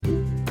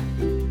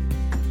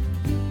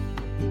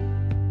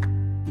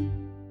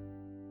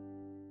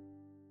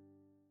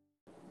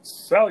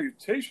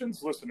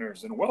Salutations,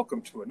 listeners, and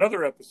welcome to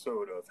another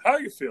episode of How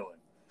You Feeling,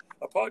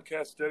 a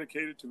podcast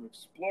dedicated to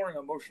exploring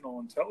emotional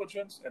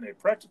intelligence in a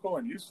practical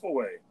and useful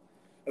way.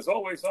 As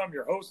always, I'm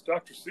your host,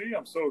 Dr. C.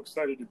 I'm so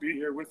excited to be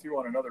here with you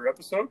on another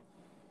episode.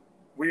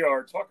 We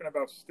are talking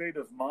about state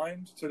of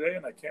mind today,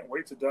 and I can't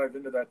wait to dive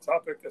into that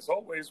topic. As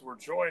always, we're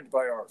joined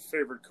by our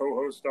favorite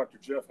co-host, Dr.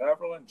 Jeff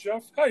Haverland.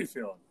 Jeff, how you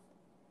feeling?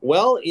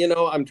 Well,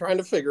 I'm trying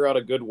to figure out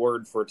a good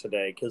word for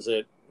today because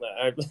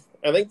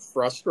I think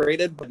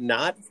frustrated, but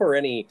not for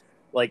any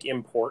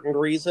important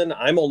reason.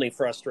 I'm only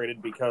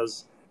frustrated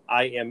because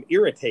I am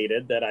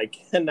irritated that I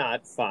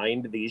cannot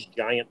find these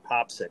giant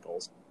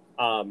popsicles.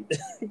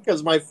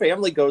 Because my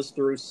family goes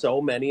through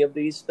so many of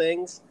these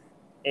things,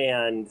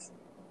 and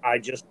I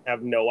just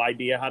have no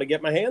idea how to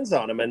get my hands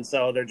on them, and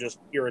so they're just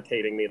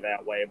irritating me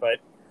that way.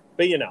 But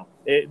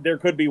there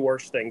could be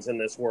worse things in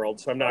this world,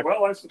 so I'm not.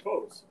 Well, I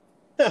suppose.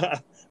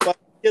 But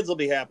kids will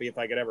be happy if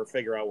I could ever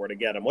figure out where to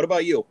get them. What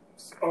about you?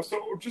 Oh, so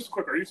just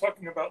quick, are you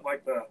talking about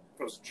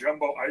those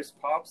jumbo ice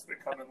pops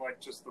that come in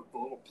just the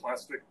little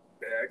plastic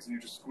bags and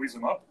you just squeeze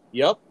them up?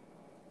 Yep.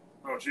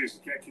 Oh, geez,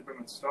 you can't keep them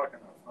in stock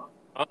enough,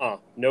 huh?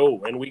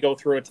 No, and we go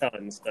through a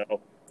ton,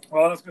 so.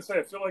 Well, I was going to say,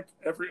 I feel like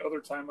every other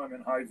time I'm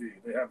in Hy-Vee,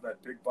 they have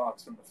that big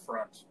box in the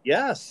front.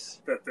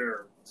 Yes. That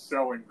they're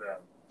selling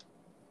them.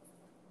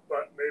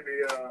 But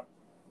maybe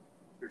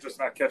you're just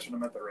not catching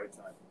them at the right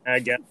time. I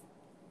guess.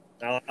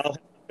 I'll have to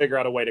figure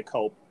out a way to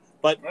cope.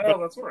 But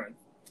that's all right.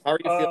 How are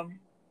you feeling?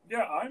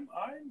 Yeah, I'm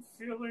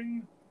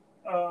feeling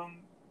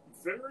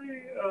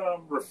very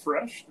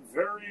refreshed,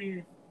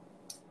 very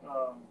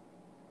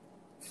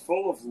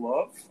full of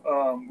love.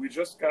 We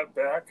just got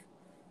back.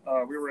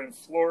 We were in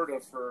Florida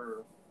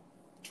for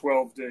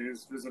 12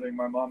 days visiting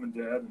my mom and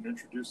dad and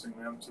introducing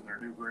them to their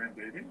new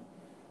grandbaby.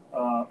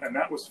 And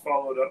that was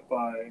followed up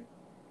by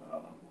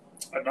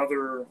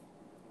another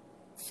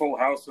full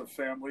house of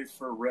family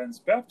for Ren's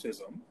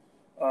baptism.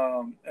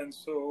 And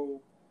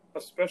so,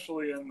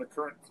 especially in the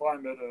current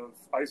climate of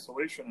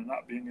isolation and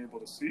not being able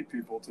to see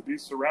people, to be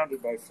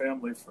surrounded by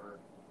family for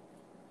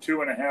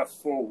 2.5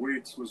 full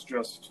weeks was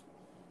just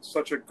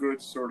such a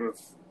good sort of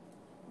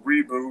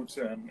reboot,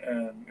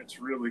 and it's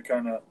really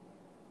kind of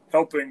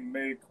helping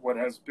make what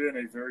has been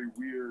a very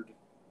weird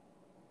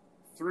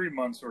 3.5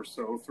 months or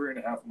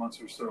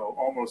so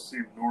almost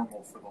seem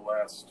normal for the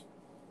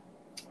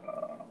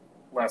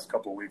last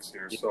couple weeks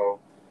here. So,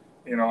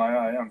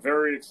 I am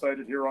very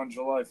excited here on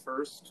July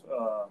 1st.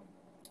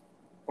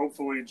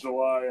 Hopefully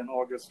July and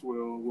August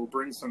will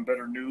bring some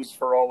better news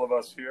for all of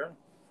us here.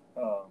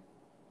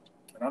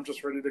 And I'm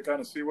just ready to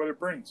kind of see what it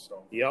brings.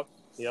 So. Yep.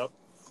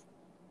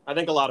 I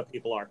think a lot of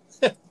people are.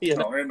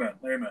 Amen.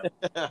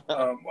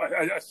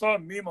 I saw a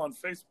meme on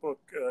Facebook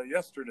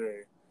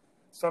yesterday,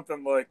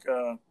 something like,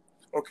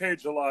 okay,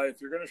 July,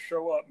 if you're going to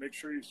show up, make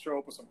sure you show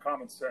up with some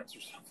common sense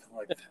or something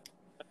like that.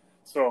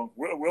 So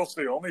we'll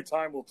see. Only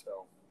time will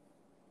tell.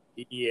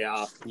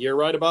 Yeah, you're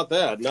right about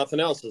that. Nothing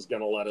else is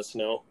going to let us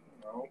know.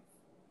 No.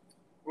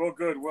 Well,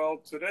 good.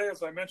 Well, today,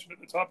 as I mentioned at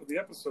the top of the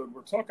episode,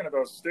 we're talking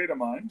about state of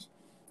mind.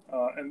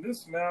 And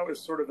this now is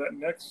sort of that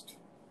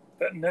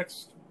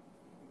next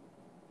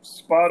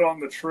spot on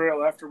the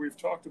trail after we've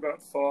talked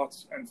about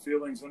thoughts and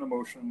feelings and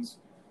emotions,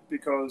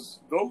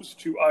 because those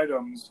two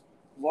items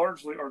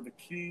largely are the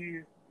key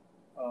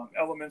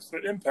elements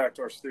that impact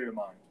our state of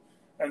mind.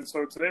 And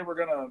so today we're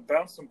going to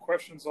bounce some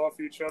questions off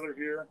each other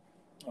here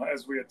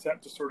as we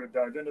attempt to sort of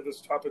dive into this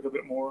topic a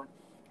bit more,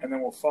 and then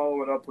we'll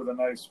follow it up with a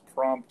nice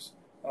prompt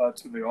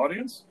to the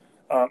audience.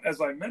 As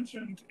I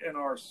mentioned in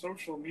our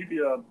social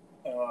media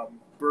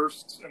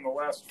bursts in the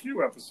last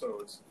few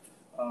episodes,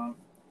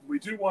 we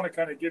do want to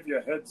kind of give you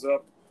a heads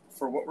up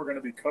for what we're going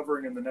to be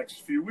covering in the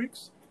next few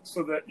weeks,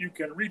 so that you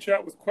can reach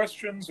out with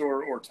questions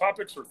or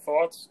topics or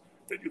thoughts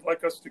that you'd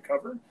like us to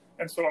cover.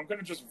 And so I'm going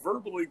to just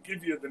verbally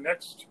give you the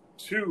next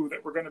two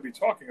that we're going to be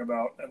talking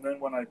about. And then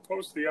when I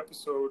post the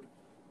episode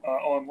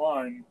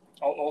online,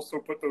 I'll also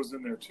put those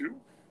in there too,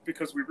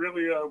 because we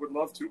really would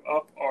love to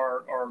up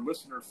our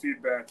listener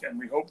feedback. And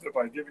we hope that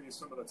by giving you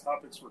some of the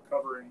topics we're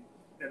covering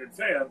in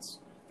advance,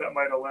 that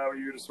might allow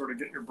you to sort of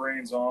get your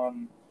brains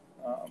on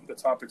the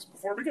topics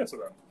before we get to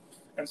them.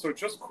 And so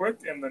just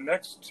quick, in the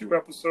next two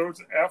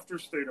episodes after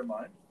State of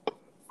Mind,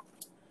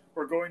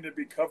 we're going to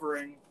be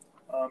covering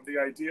the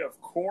idea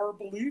of core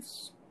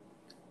beliefs,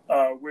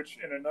 which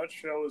in a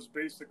nutshell is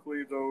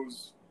basically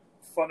those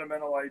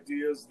fundamental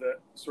ideas that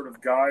sort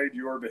of guide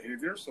your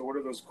behavior. So what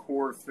are those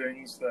core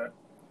things that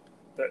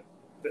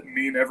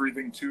mean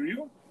everything to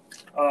you?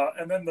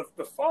 And then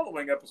the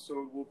following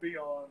episode will be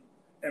on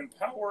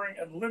empowering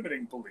and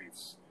limiting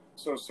beliefs.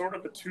 So sort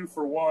of a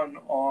 2-for-1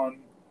 on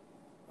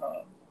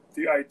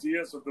the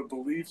ideas of the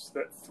beliefs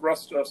that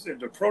thrust us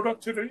into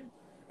productivity,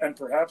 and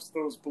perhaps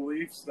those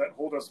beliefs that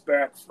hold us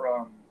back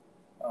from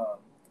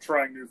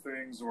trying new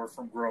things or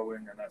from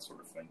growing and that sort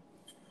of thing.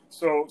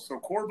 So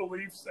core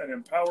beliefs and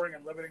empowering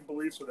and limiting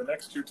beliefs are the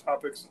next two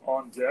topics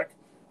on deck.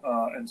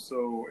 And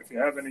so if you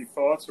have any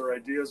thoughts or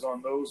ideas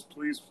on those,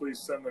 please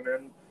send them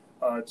in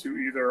to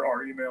either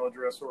our email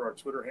address or our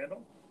Twitter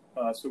handle,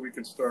 so we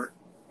can start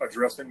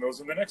addressing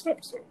those in the next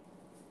episode.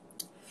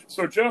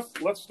 So,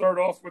 Jeff, let's start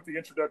off with the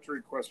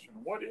introductory question.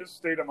 What is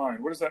state of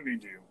mind? What does that mean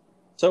to you?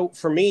 So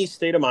for me,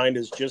 state of mind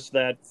is just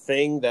that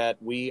thing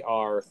that we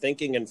are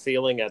thinking and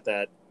feeling at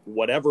that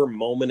whatever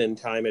moment in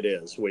time it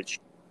is, which,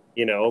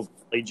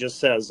 it just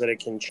says that it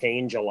can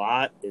change a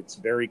lot. It's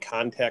very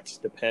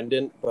context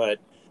dependent, but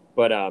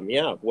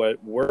yeah, where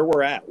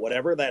we're at,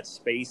 whatever that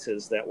space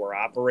is that we're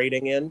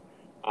operating in,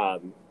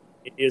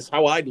 is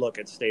how I'd look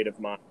at state of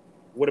mind.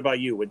 What about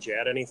you? Would you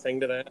add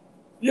anything to that?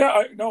 Yeah,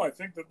 I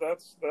think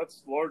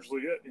that's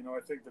largely it. I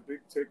think the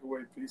big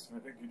takeaway piece, and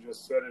I think you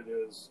just said it,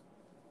 is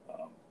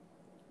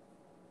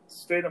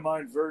state of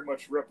mind very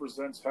much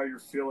represents how you're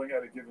feeling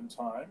at a given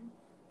time.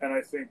 And I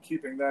think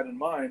keeping that in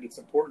mind, it's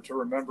important to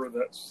remember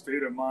that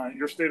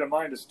your state of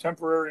mind is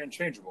temporary and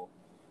changeable.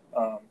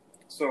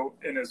 So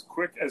in as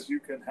quick as you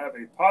can have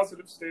a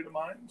positive state of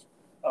mind,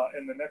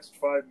 in the next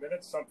 5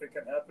 minutes, something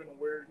can happen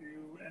where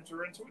you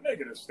enter into a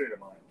negative state of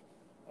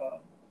mind.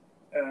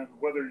 And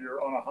whether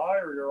you're on a high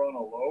or you're on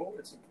a low,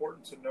 it's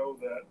important to know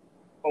that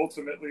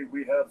ultimately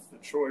we have the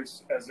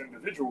choice as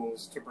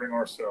individuals to bring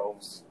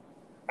ourselves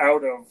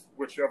out of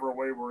whichever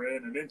way we're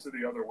in and into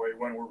the other way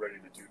when we're ready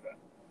to do that.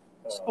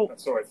 And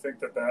so I think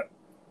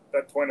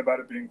that point about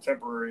it being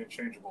temporary and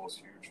changeable is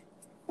huge.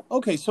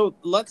 Okay, so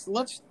let's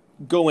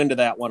go into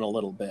that one a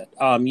little bit.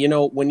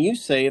 When you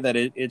say that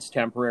it's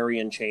temporary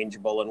and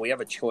changeable and we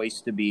have a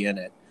choice to be in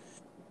it,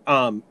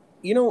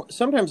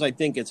 sometimes I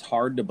think it's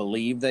hard to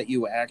believe that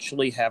you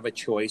actually have a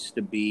choice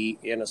to be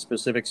in a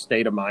specific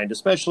state of mind,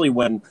 especially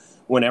when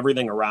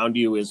everything around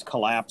you is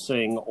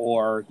collapsing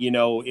or,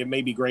 it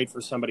may be great for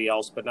somebody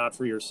else, but not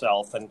for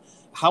yourself. And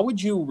how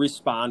would you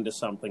respond to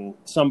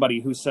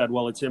somebody who said,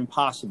 well, it's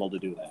impossible to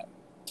do that?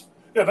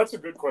 Yeah, that's a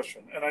good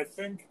question. And I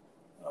think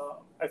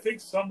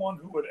someone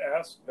who would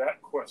ask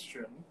that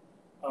question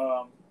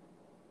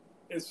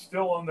is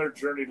still on their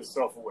journey to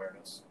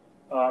self-awareness.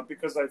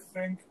 Because I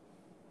think,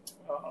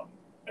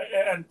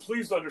 and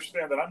please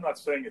understand that I'm not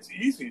saying it's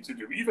easy to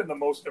do. Even the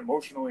most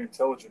emotionally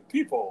intelligent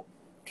people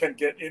can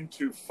get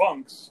into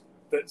funks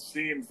that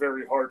seem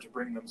very hard to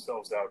bring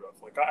themselves out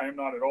of. Like, I am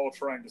not at all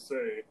trying to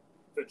say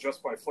that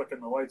just by flicking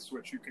the light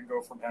switch, you can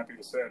go from happy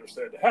to sad or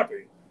sad to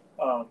happy.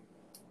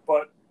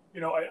 But,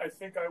 I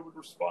think I would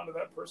respond to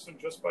that person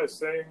just by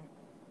saying,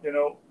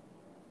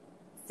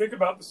 think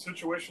about the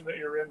situation that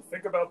you're in.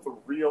 Think about the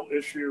real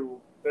issue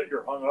that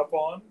you're hung up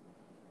on.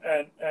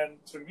 And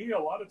to me, a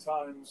lot of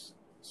times,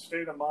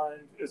 state of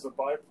mind is a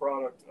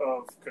byproduct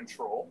of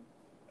control.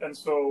 And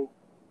so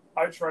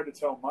I try to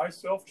tell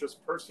myself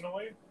just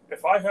personally,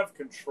 if I have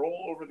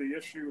control over the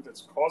issue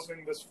that's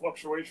causing this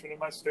fluctuation in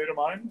my state of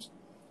mind,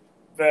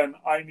 then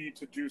I need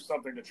to do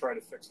something to try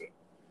to fix it.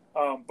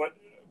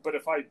 But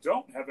if I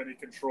don't have any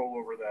control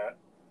over that,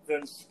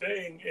 then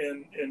staying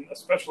in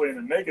especially in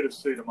a negative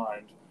state of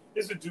mind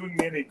isn't doing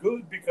me any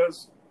good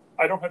because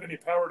I don't have any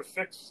power to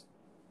fix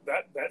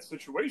that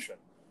situation.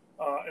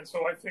 And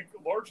so I think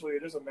largely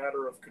it is a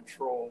matter of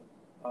control,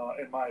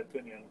 in my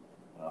opinion.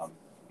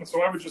 And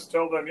so I would just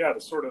tell them,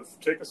 to sort of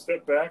take a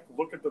step back,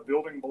 look at the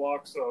building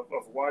blocks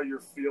of why you're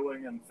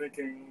feeling and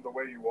thinking the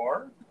way you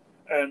are,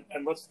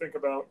 and let's think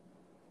about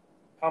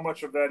how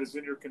much of that is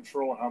in your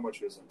control and how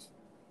much isn't.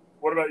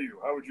 What about you?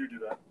 How would you do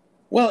that?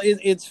 Well,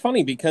 it's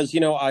funny because,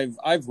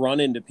 I've run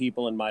into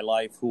people in my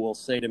life who will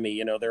say to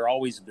me, they're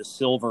always the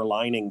silver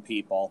lining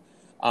people.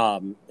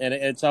 And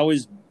it's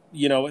always,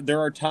 there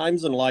are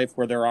times in life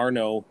where there are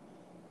no,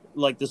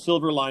 like the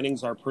silver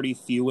linings are pretty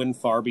few and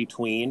far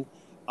between.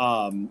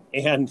 And,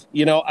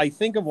 I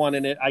think of one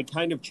and I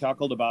kind of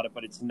chuckled about it,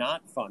 but it's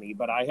not funny.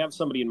 But I have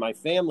somebody in my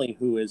family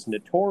who is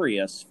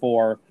notorious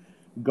for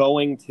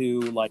going to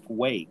like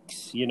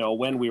wakes,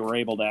 when we were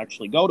able to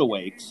actually go to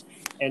wakes,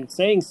 and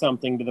saying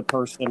something to the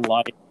person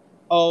like,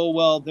 oh,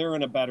 well, they're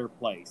in a better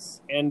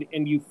place. And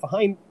you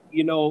find,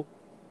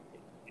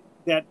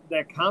 that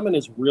comment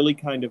is really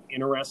kind of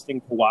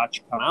interesting to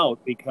watch come out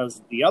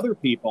because the other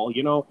people,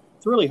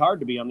 it's really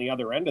hard to be on the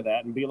other end of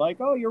that and be like,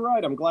 oh, you're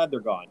right, I'm glad they're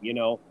gone,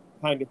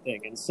 kind of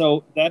thing. And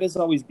so that has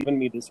always given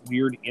me this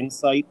weird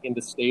insight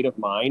into state of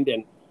mind.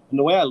 And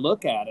the way I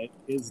look at it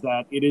is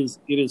that it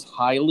is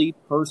highly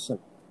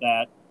personal,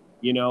 that,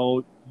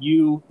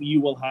 you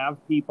will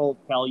have people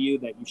tell you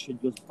that you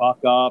should just buck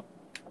up.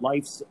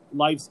 Life's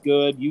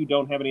good. You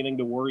don't have anything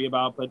to worry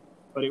about, but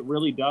it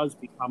really does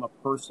become a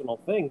personal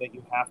thing that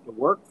you have to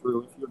work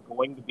through if you're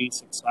going to be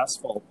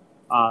successful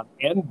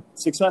and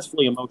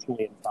successfully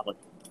emotionally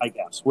intelligent, I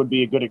guess, would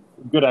be a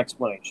good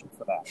explanation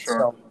for that.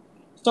 Sure.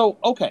 So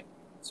okay.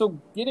 So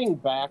getting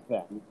back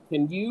then,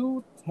 can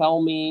you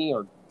tell me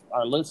or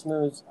our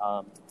listeners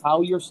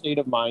how your state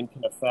of mind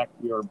can affect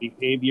your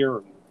behavior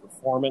or your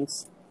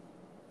performance?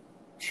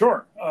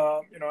 Sure.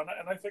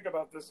 And I think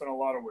about this in a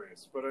lot of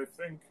ways, but I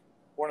think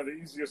one of the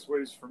easiest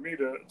ways for me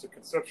to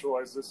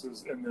conceptualize this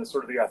is in the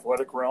sort of the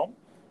athletic realm.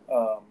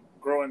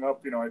 Growing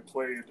up, I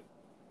played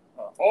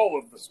all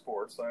of the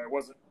sports. I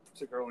wasn't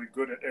particularly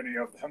good at any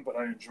of them, but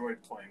I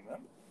enjoyed playing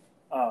them.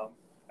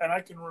 And I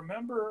can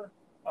remember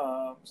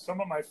some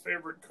of my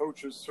favorite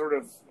coaches sort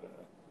of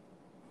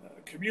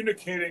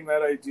communicating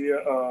that idea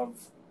of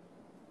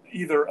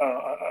either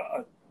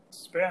a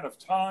span of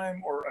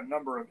time or a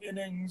number of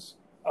innings,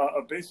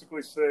 of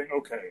basically saying,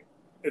 okay,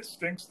 it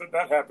stinks that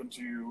that happened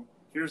to you.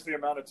 Here's the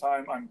amount of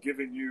time I'm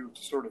giving you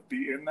to sort of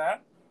be in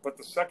that. But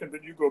the second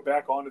that you go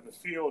back onto the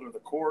field or the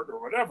court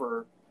or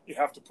whatever, you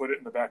have to put it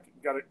in the back. You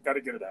got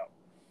to get it out.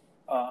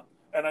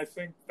 And I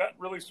think that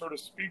really sort of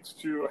speaks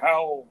to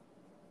how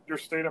your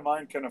state of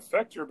mind can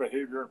affect your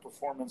behavior and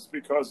performance.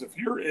 Because if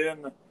you're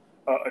in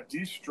a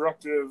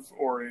destructive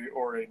or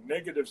a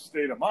negative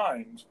state of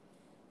mind,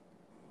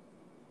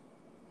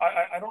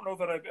 I don't know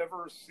that I've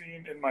ever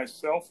seen in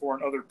myself or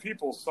in other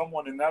people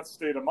someone in that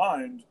state of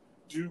mind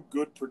do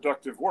good,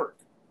 productive work,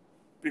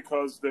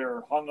 because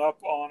they're hung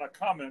up on a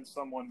comment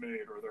someone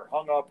made, or they're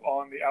hung up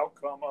on the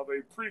outcome of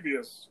a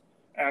previous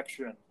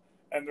action,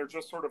 and they're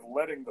just sort of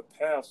letting the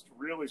past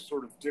really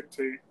sort of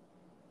dictate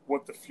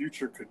what the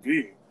future could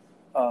be.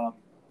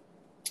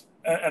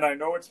 And I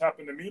know it's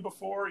happened to me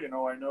before.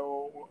 I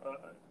know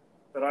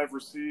that I've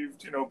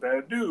received,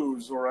 bad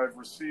news, or I've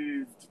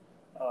received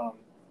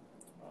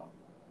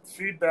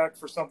feedback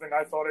for something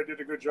I thought I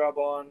did a good job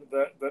on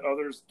that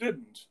others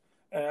didn't.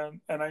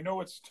 And I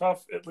know it's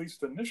tough, at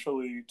least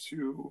initially,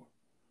 to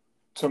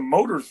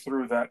motor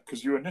through that,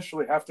 because you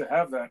initially have to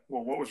have that,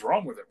 well, what was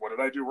wrong with it? What did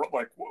I do wrong?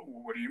 Like,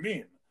 what do you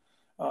mean?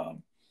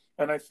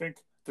 And I think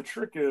the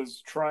trick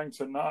is trying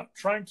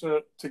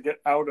to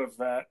get out of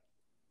that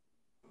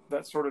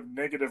sort of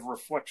negative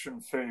reflection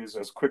phase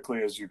as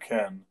quickly as you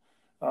can,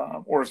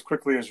 or as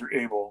quickly as you're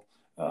able,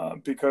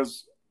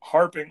 because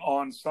harping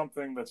on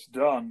something that's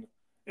done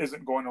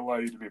isn't going to allow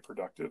you to be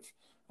productive.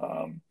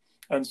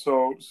 And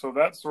so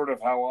that's sort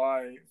of how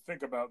I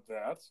think about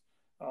that.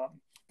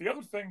 The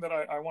other thing that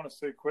I want to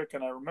say quick,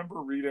 and I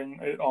remember reading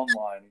it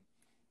online,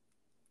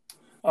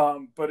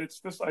 but it's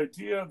this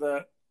idea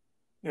that,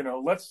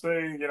 let's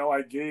say,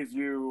 I gave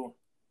you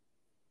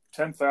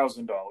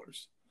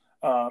 $10,000,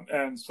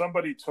 and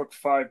somebody took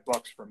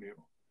 $5 from you.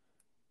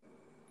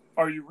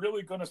 Are you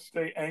really going to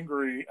stay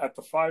angry at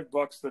the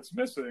 $5 that's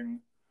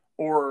missing,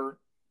 or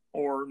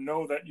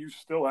know that you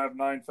still have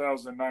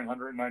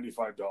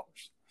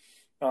 $9,995?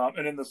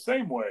 And in the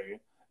same way,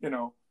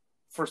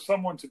 for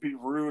someone to be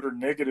rude or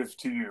negative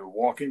to you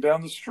walking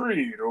down the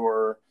street,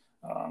 or,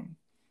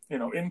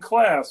 in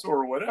class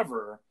or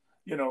whatever,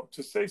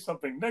 to say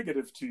something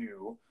negative to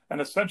you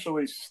and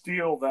essentially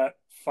steal that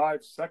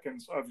 5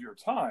 seconds of your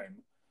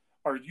time,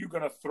 are you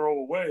going to throw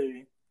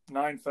away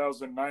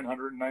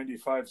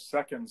 9,995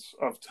 seconds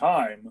of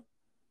time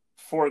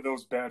for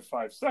those bad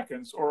 5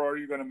 seconds, or are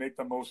you going to make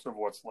the most of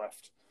what's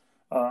left?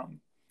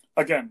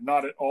 Again,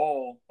 not at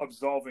all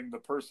absolving the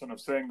person of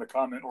saying the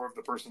comment or of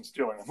the person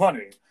stealing the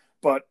money,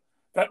 but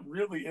that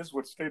really is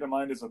what state of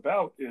mind is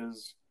about,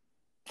 is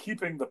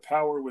keeping the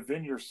power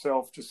within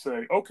yourself to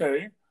say,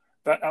 okay,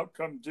 that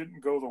outcome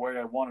didn't go the way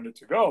I wanted it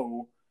to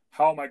go.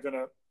 How am I going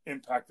to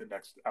impact the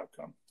next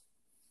outcome?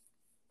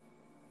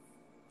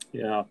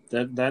 Yeah,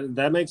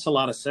 that makes a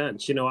lot of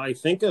sense. I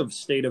think of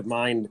state of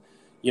mind,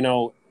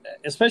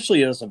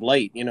 especially as of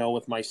late,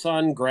 with my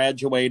son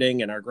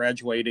graduating and our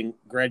graduation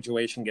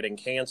getting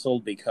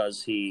canceled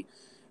because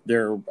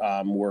there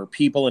were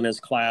people in his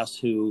class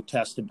who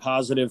tested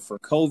positive for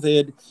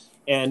COVID,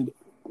 and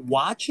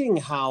watching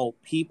how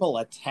people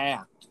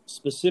attacked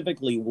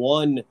specifically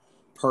one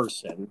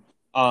person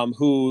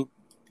who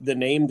a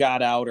name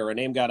got out,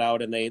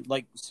 and they,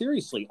 like,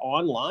 seriously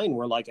online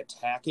were like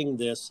attacking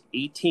this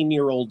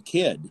 18-year-old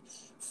kid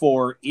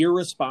for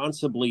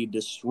irresponsibly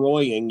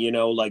destroying,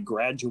 like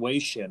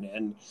graduation.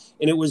 And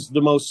it was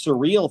the most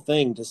surreal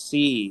thing to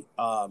see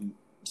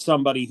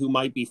somebody who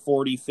might be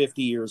 40,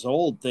 50 years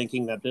old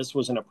thinking that this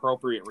was an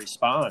appropriate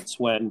response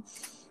when,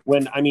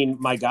 I mean,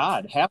 my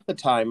God, half the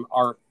time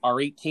our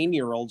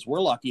 18-year-olds, we're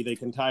lucky they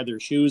can tie their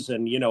shoes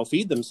and,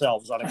 feed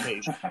themselves on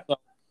occasion.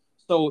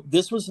 So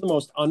this was the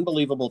most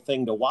unbelievable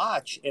thing to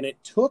watch. And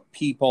it took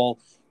people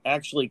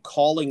actually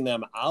calling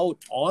them out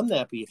on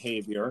that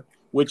behavior,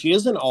 which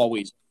isn't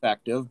always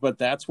effective, but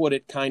that's what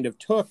it kind of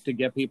took to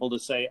get people to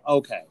say,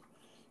 okay,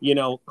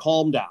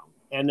 calm down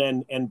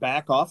and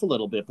back off a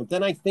little bit. But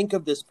then I think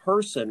of this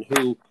person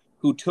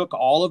who took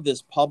all of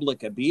this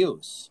public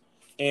abuse,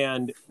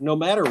 and no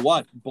matter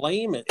what,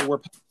 we're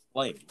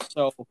blame.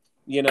 So,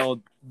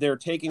 they're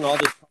taking all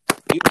this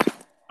abuse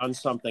on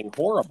something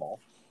horrible.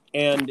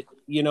 And,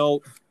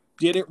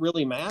 did it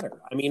really matter?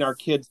 I mean, our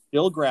kids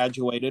still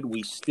graduated.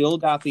 We still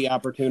got the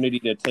opportunity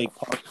to take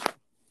part in the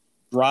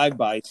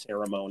drive-by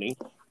ceremony.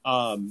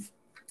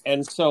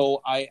 And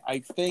so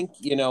I think,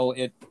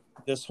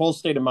 this whole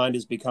state of mind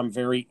has become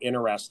very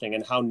interesting,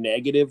 and how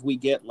negative we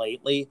get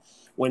lately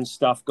when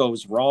stuff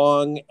goes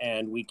wrong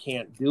and we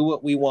can't do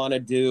what we want to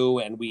do.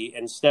 And we,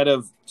 instead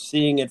of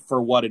seeing it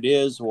for what it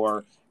is,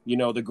 or,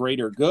 the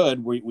greater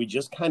good, we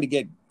just kind of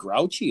get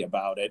grouchy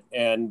about it,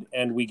 and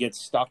we get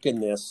stuck in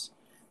this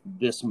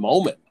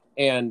moment.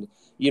 And,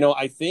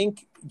 I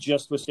think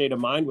just with state of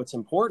mind, what's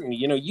important,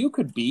 you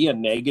could be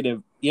in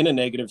a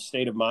negative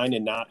state of mind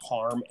and not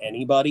harm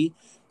anybody.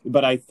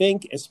 But I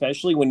think,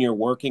 especially when you're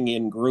working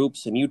in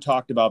groups, and you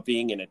talked about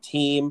being in a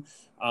team,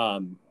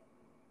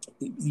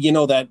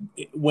 That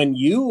when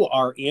you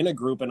are in a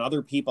group and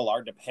other people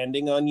are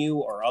depending on you,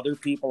 or other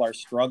people are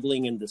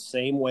struggling in the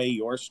same way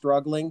you're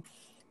struggling,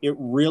 it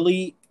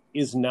really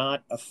is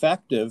not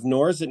effective,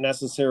 nor is it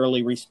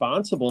necessarily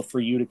responsible for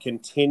you to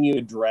continue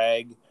to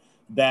drag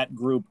that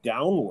group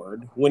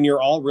downward when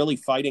you're all really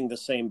fighting the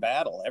same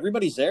battle.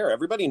 Everybody's there.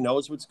 Everybody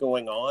knows what's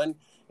going on.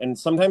 And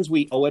sometimes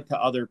we owe it to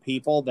other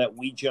people that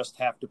we just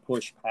have to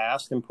push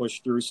past and push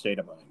through state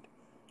of mind.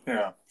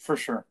 Yeah, for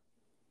sure.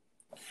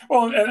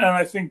 Well, and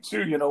I think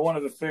too, one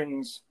of the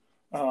things,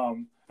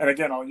 and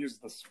again, I'll use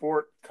the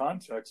sport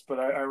context, but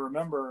I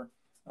remember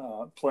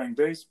playing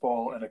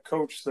baseball and a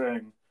coach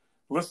saying,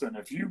 listen,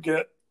 if you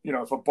get,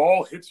 if a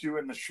ball hits you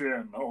in the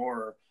shin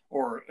or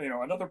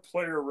another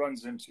player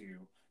runs into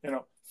you,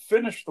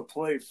 finish the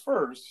play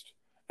first,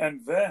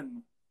 and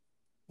then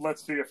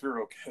let's see if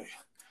you're okay.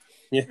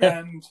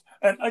 Yeah.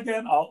 And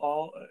again,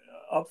 I'll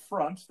up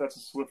front, that's a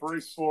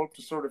slippery slope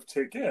to sort of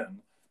take in,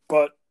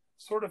 but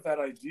sort of that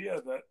idea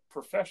that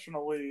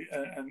professionally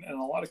and in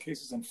a lot of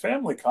cases in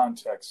family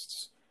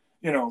contexts,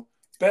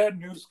 bad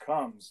news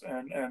comes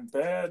and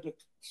bad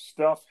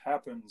stuff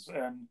happens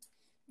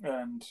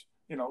and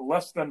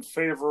less than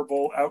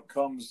favorable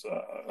outcomes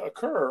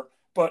occur,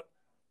 but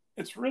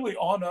it's really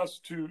on us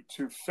to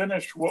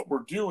finish what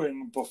we're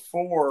doing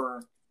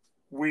before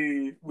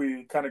we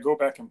kind of go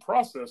back and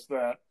process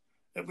that,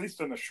 at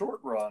least in the short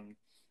run,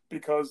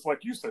 because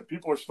like you said,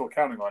 people are still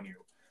counting on you.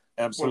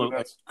 Absolutely. Whether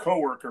that's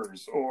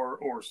coworkers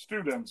or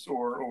students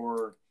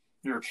or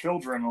your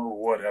children or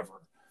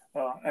whatever.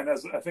 And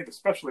as I think,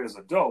 especially as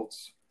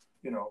adults,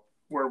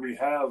 where we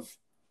have,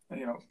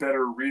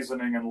 better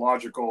reasoning and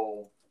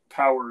logical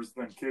powers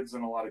than kids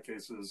in a lot of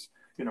cases,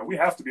 we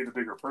have to be the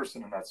bigger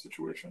person in that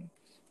situation.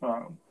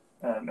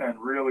 And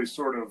really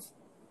sort of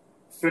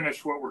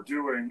finish what we're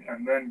doing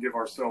and then give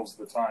ourselves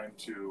the time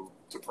to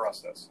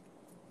process.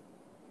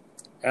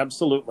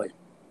 Absolutely.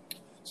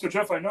 So,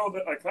 Jeff, I know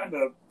that I kind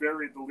of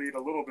buried the lead a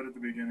little bit at the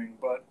beginning,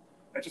 but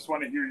I just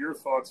want to hear your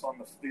thoughts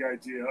on the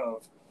idea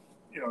of,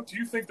 do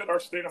you think that our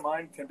state of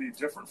mind can be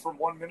different from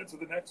 1 minute to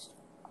the next?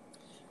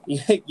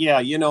 Yeah,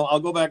 I'll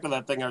go back to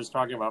that thing I was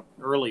talking about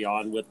early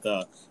on with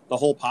the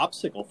whole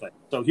popsicle thing.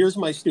 So here's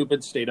my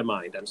stupid state of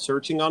mind. I'm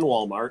searching on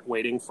Walmart,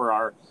 waiting for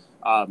our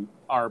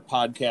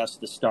podcast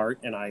to start,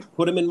 and I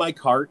put them in my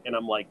cart, and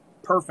I'm like,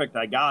 perfect,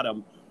 I got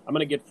them. I'm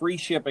going to get free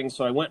shipping,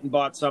 so I went and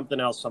bought something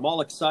else. I'm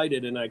all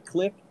excited, and I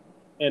click,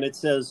 and it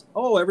says,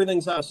 oh,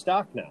 everything's out of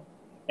stock now.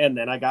 And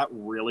then I got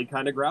really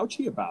kind of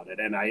grouchy about it.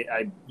 And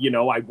I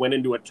went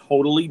into a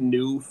totally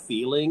new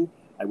feeling.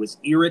 I was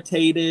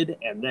irritated.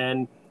 And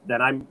then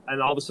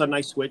all of a sudden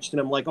I switched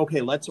and I'm like,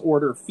 okay, let's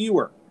order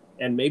fewer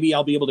and maybe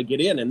I'll be able to get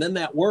in. And then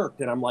that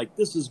worked. And I'm like,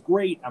 this is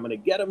great. I'm going to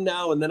get them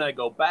now. And then I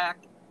go back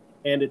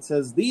and it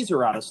says, these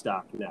are out of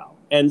stock now.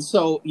 And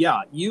so,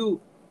 yeah,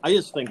 I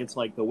just think it's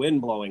like the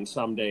wind blowing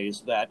some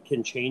days that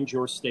can change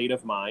your state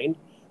of mind.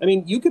 I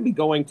mean, you could be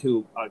going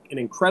to an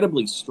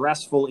incredibly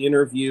stressful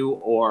interview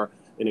or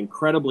an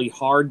incredibly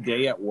hard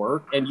day at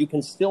work, and you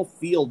can still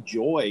feel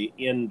joy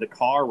in the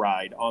car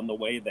ride on the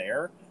way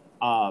there,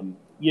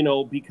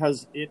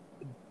 because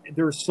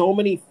there are so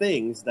many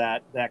things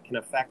that can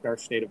affect our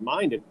state of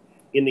mind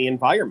in the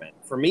environment.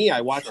 For me,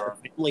 I watched a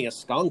family of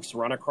skunks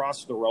run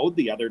across the road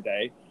the other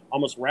day,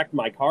 almost wrecked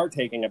my car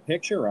taking a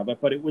picture of it,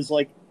 but it was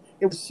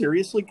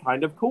seriously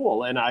kind of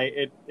cool, and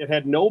it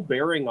had no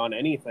bearing on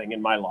anything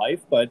in my life,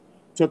 but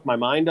took my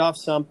mind off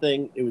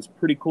something. It was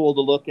pretty cool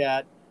to look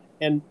at.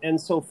 And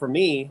so for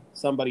me,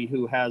 somebody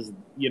who has,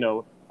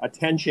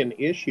 attention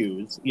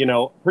issues,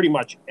 pretty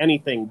much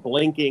anything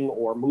blinking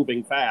or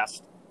moving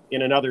fast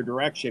in another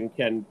direction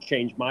can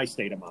change my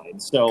state of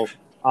mind. So,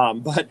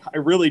 but I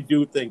really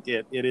do think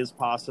it is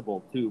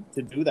possible to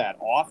do that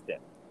often.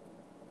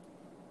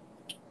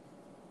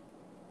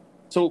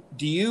 So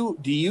do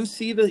you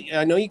see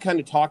I know you kind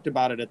of talked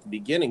about it at the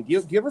beginning. Do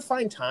you ever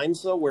find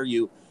times though where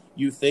you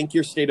think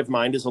your state of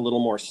mind is a little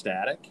more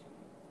static?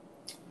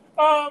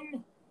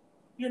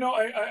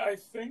 I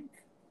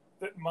think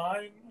that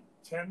mine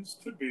tends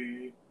to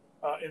be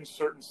in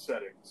certain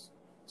settings.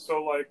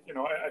 So, I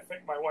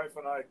think my wife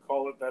and I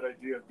call it that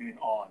idea of being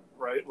on,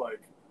 right?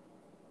 Like,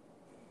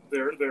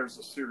 there's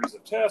a series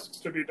of tasks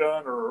to be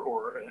done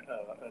or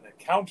an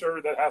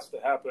encounter that has to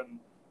happen,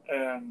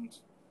 and,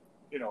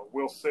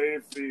 we'll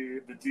save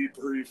the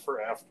debrief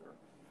for after.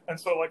 And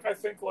so, I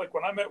think,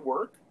 when I'm at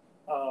work,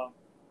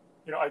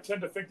 I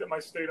tend to think that my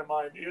state of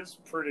mind is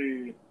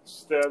pretty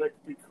static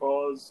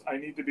because I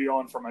need to be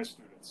on for my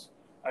students.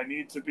 I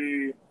need to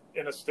be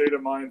in a state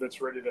of mind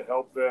that's ready to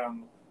help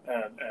them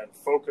and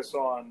focus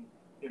on,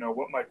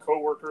 what my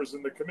coworkers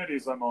in the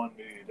committees I'm on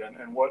need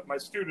and what my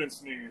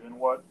students need and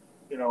what,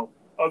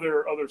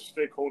 other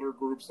stakeholder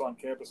groups on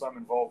campus I'm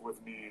involved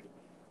with need.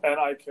 And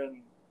I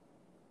can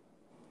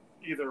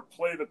either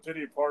play the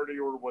pity party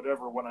or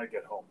whatever when I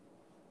get home.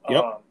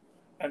 Yep.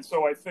 And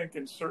so I think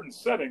in certain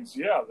settings,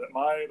 that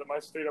my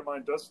state of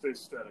mind does stay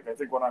static. I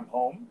think when I'm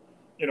home,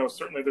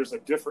 certainly there's a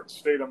different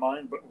state of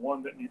mind, but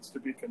one that needs to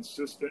be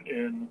consistent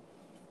in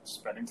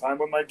spending time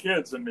with my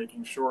kids and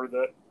making sure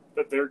that,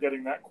 that they're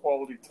getting that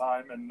quality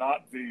time and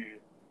not the,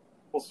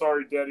 well,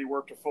 sorry, Daddy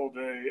worked a full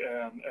day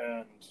and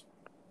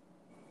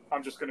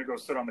I'm just going to go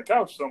sit on the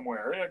couch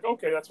somewhere. Like,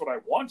 okay, that's what I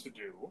want to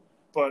do,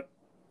 but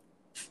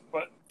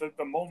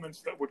the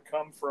moments that would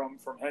come from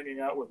hanging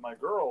out with my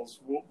girls,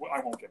 I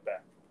won't get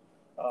back.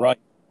 Right.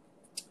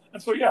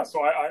 And so, yeah,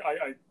 so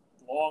I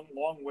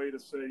long way to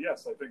say,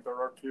 yes, I think there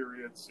are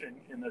periods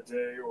in a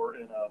day or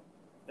in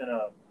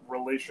a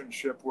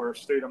relationship where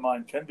state of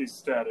mind can be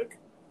static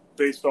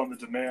based on the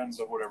demands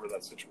of whatever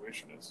that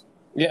situation is.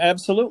 Yeah,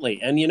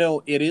 absolutely. And,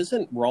 it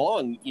isn't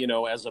wrong,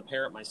 as a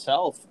parent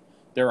myself,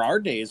 there are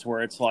days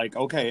where it's like,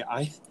 okay,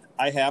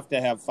 I have to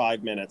have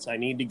 5 minutes. I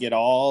need to get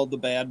all the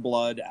bad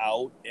blood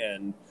out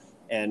and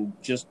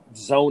just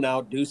zone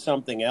out, do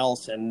something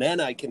else, and then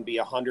I can be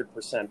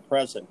 100%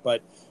 present.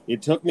 But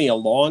it took me a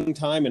long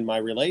time in my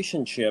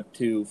relationship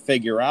to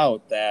figure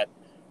out that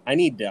I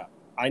need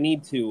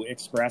to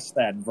express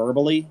that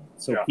verbally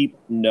so people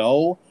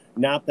know,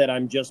 not that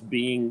I'm just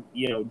being,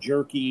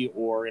 jerky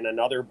or in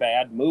another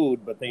bad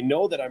mood, but they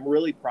know that I'm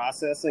really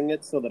processing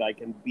it so that I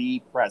can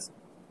be present.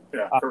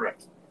 Yeah,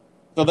 correct.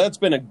 So that's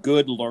been a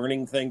good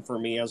learning thing for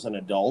me as an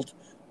adult,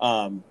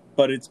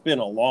 but it's been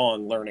a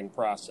long learning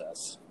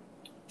process.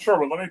 Sure.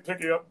 Well, let me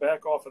pick you up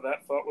back off of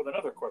that thought with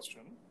another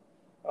question.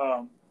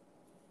 How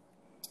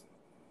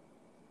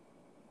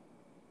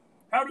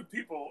do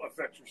people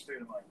affect your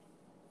state of mind?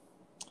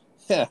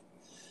 Yeah.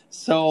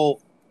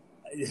 So,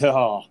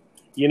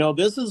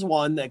 this is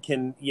one that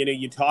can,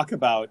 you talk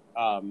about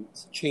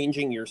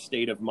changing your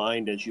state of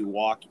mind as you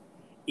walk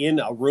in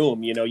a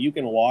room. You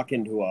can walk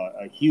into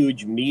a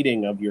huge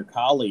meeting of your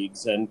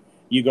colleagues and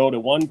you go to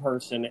one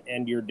person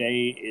and your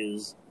day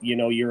is,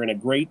 you're in a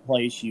great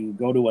place. You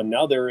go to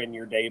another and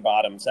your day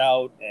bottoms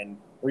out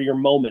or your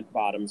moment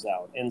bottoms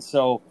out. And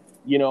so,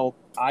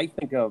 I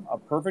think of a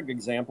perfect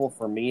example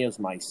for me is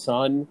my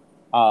son.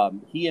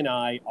 He and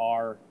I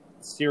are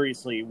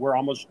seriously, we're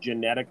almost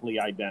genetically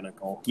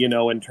identical,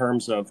 in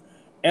terms of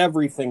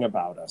everything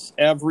about us,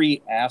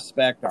 every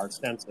aspect, our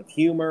sense of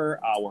humor,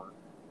 our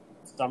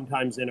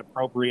sometimes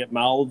inappropriate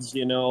mouths,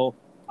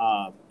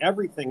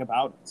 everything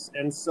about us.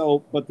 And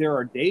so, but there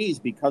are days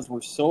because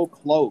we're so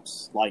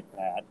close like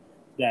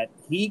that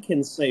he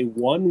can say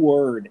one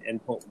word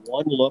and put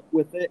one look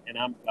with it and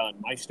I'm done.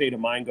 My state of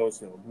mind goes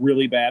to a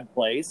really bad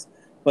place,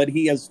 but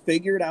he has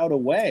figured out a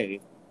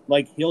way,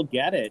 like he'll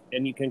get it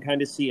and you can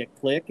kind of see it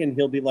click and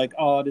he'll be like,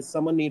 oh, does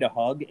someone need a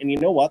hug? And you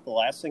know what? The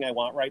last thing I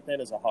want right then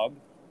is a hug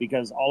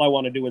because all I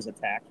want to do is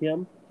attack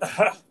him.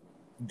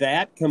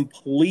 That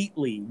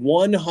completely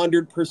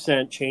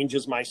 100%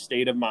 changes my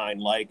state of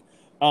mind. Like,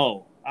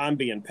 oh, I'm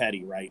being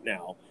petty right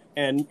now.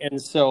 And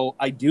so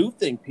I do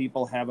think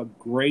people have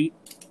an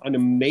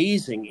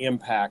amazing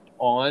impact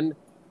on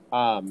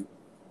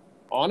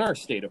our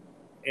state of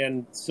mind.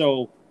 And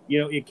so,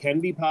 it can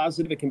be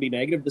positive, it can be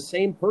negative. The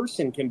same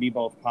person can be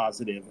both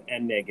positive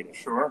and negative.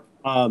 Sure.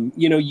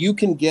 You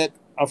can get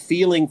a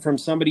feeling from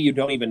somebody you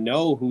don't even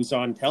know who's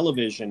on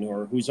television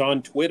or who's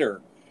on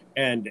Twitter,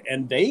 and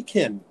they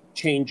can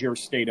change your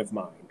state of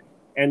mind.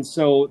 And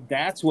so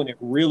that's when it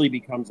really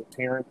becomes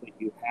apparent that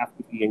you have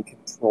to be in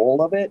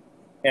control of it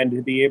and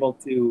to be able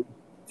to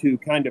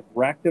kind of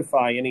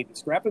rectify any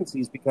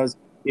discrepancies, because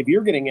if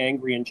you're getting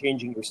angry and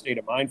changing your state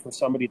of mind for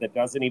somebody that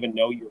doesn't even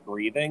know you're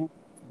breathing,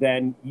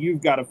 then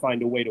you've got to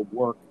find a way to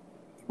work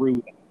through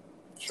that.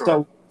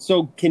 Sure.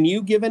 So can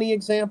you give any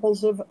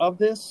examples of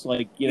this?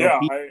 Like,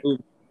 I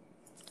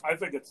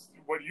think it's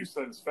what you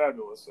said is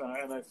fabulous.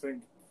 And I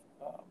think,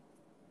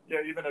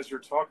 even as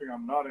you're talking,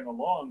 I'm nodding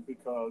along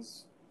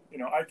because,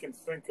 I can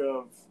think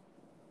of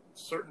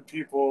certain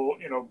people,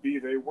 be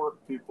they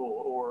work people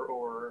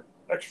or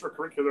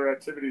extracurricular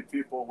activity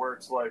people where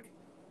it's like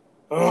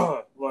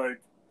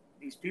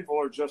these people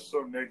are just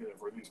so negative,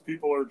 or these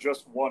people are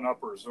just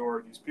one-uppers,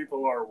 or these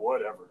people are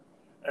whatever.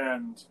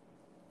 And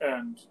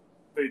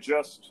they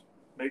just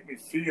make me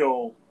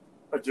feel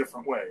a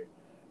different way.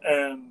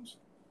 And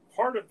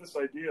part of this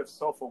idea of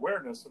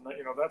self-awareness, and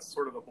that's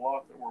sort of the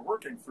block that we're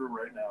working through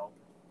right now,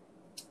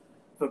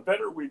 the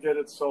better we get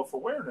at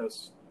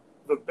self-awareness,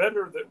 the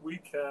better that we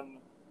can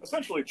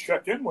essentially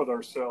check in with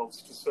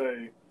ourselves to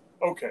say,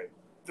 okay,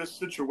 this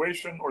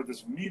situation or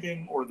this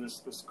meeting or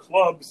this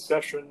club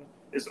session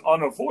is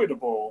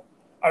unavoidable.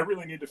 I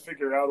really need to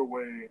figure out a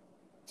way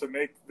to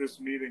make this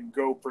meeting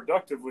go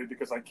productively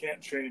because I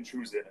can't change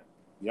who's in it.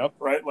 Yep.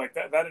 Right? Like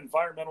that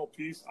environmental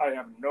piece, I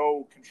have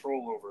no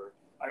control over.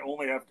 I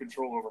only have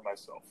control over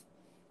myself.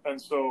 And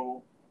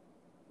so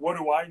what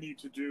do I need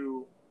to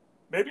do?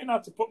 Maybe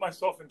not to put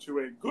myself into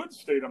a good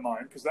state of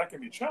mind, because that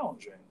can be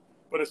challenging,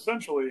 but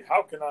essentially,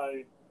 how can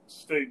I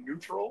stay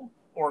neutral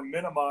or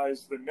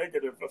minimize the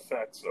negative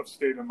effects of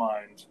state of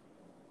mind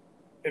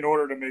in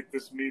order to make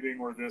this meeting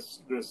or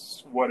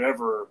this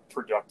whatever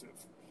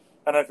productive?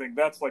 And I think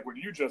that's like what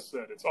you just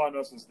said. It's on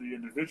us as the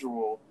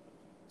individual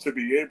to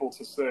be able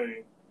to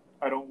say,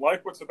 I don't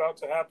like what's about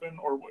to happen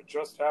or what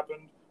just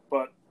happened,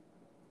 but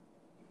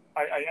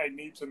I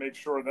need to make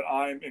sure that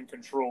I'm in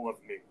control of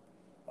me.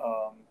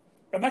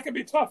 And that can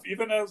be tough,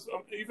 even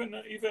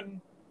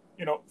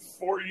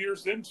 4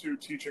 years into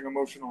teaching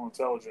emotional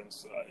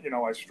intelligence,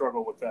 I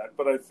struggle with that.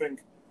 But I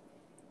think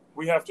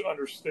we have to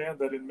understand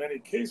that in many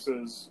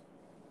cases,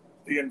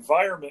 the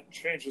environment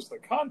changes the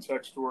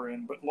context we're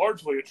in, but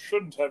largely it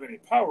shouldn't have any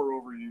power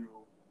over you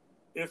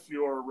if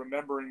you're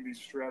remembering these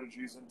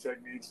strategies and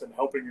techniques and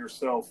helping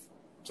yourself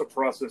to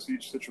process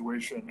each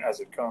situation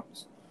as it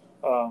comes.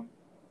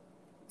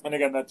 And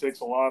again, that takes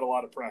a lot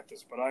of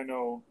practice. But I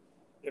know,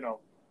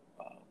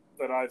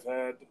 that I've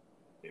had,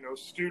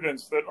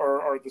 students that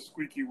are the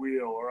squeaky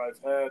wheel, or I've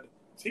had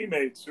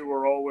teammates who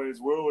are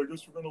always, well, I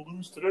guess we're going to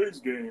lose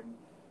today's game.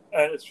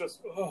 And it's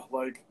just,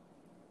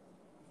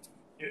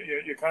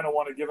 you kind of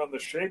want to give them the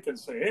shake and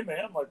say, hey,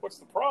 man, like, what's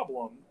the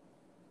problem?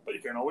 But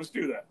you can't always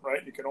do that,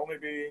 right? You can only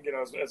be,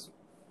 as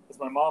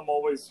my mom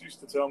always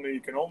used to tell me,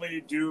 you can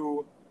only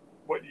do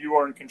what you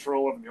are in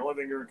control of, and the only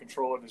thing you're in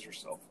control of is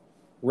yourself.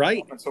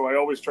 Right. And so I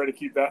always try to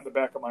keep that in the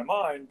back of my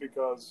mind,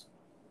 because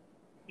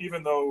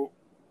even though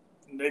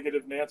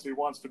negative Nancy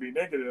wants to be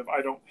negative,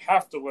 I don't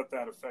have to let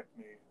that affect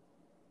me.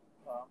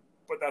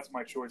 But that's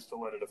my choice to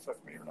let it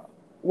affect me or not.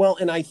 Well,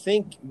 and I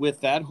think with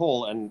that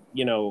whole and,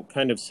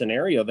 kind of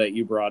scenario that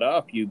you brought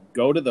up, you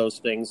go to those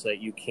things that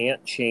you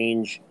can't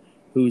change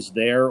who's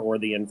there or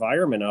the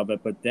environment of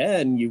it, but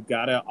then you've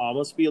got to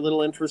almost be a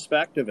little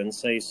introspective and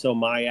say, so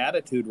my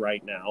attitude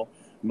right now,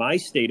 my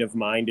state of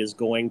mind is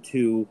going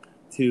to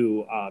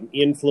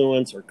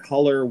influence or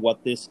color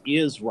what this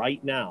is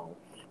right now.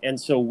 And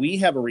so we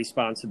have a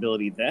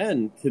responsibility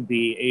then to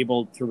be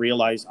able to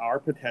realize our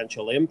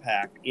potential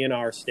impact in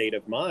our state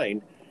of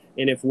mind.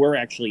 And if we're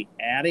actually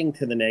adding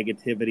to the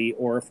negativity,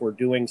 or if we're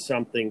doing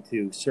something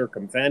to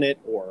circumvent it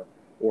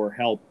or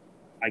help,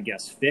 I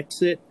guess,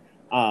 fix it.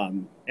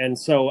 And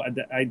so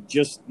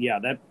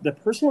that the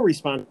personal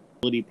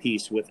responsibility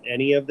piece with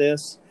any of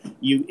this,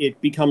 it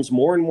becomes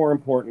more and more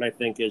important, I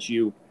think, as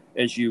you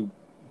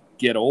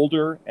get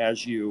older,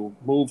 as you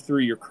move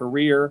through your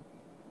career,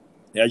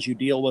 as you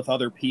deal with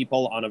other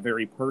people on a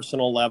very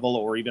personal level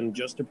or even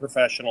just a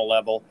professional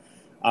level.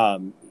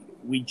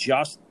 We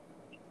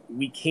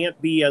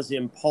can't be as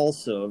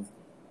impulsive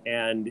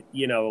and,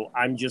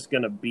 I'm just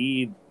going to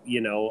be,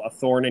 a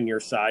thorn in your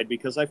side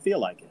because I feel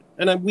like it.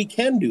 And we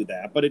can do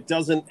that, but it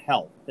doesn't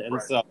help. And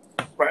right. so,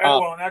 right.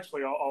 Well, and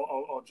actually,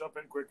 I'll jump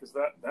in quick, because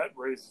that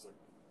raises it.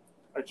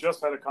 I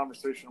just had a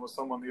conversation with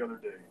someone the other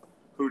day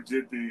who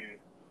did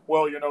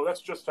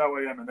that's just how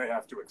I am, and they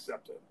have to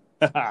accept it.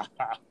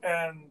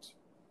 And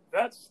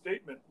that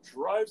statement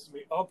drives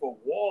me up a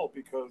wall,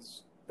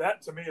 because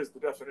that to me is the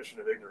definition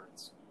of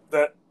ignorance.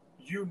 That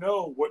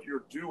what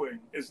you're doing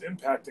is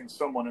impacting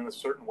someone in a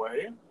certain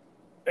way,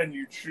 and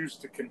you choose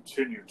to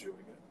continue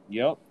doing it.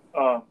 Yep.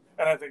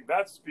 And I think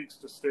that speaks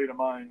to state of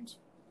mind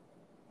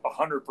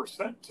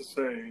 100%, to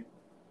say,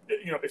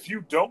 if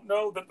you don't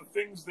know that the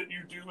things that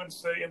you do and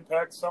say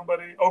impact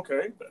somebody,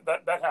 okay,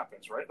 that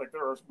happens, right? Like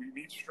we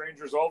meet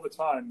strangers all the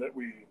time that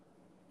we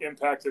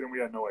impacted and we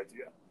had no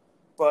idea.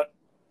 But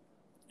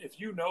if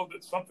you know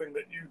that something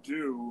that you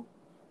do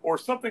or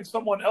something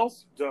someone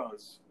else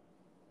does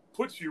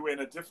puts you in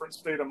a different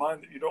state of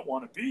mind that you don't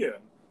want to be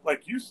in,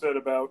 like you said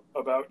about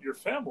your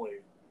family,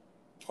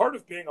 part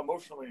of being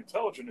emotionally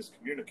intelligent is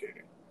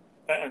communicating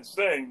and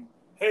saying,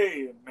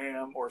 hey,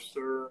 ma'am or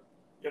sir,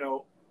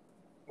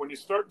 when you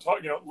start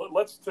talking,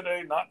 let's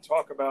today not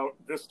talk about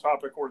this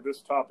topic or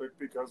this topic,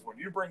 because when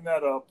you bring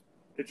that up,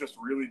 it just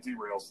really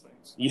derails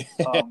things. Yeah.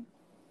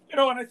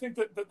 And I think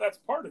that's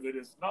part of it,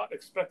 is not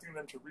expecting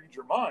them to read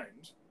your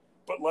mind,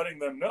 but letting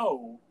them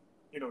know,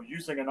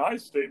 using an I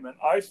statement,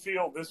 I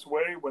feel this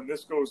way when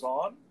this goes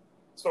on.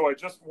 So I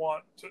just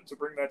want to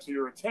bring that to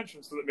your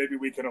attention so that maybe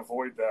we can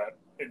avoid that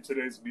in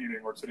today's meeting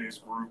or today's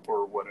group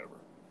or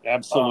whatever.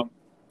 Absolutely.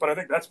 But I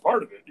think that's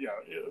part of it,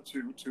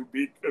 to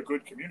be a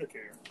good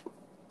communicator.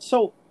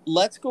 So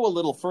let's go a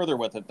little further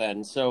with it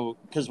then. So,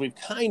 because we've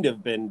kind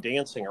of been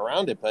dancing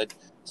around it, but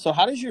so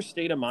how does your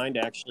state of mind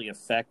actually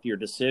affect your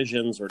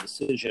decisions or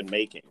decision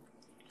making?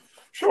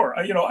 Sure.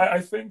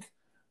 I think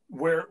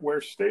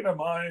where state of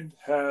mind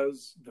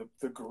has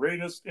the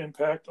greatest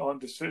impact on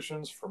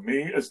decisions for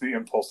me is the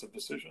impulsive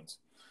decisions.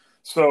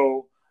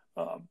 So,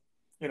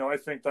 I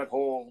think that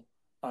whole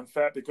I'm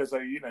fat because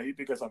I eat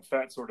because I'm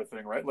fat sort of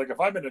thing, right? Like if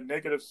I'm in a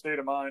negative state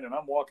of mind and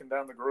I'm walking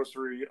down the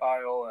grocery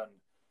aisle and,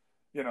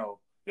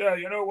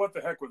 what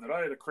the heck with it?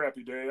 I had a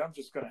crappy day. I'm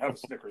just going to have a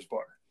Snickers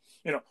bar,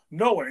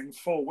 knowing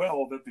full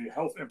well that the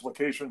health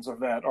implications of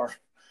that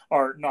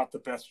are not the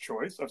best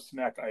choice of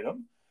snack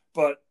item,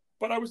 but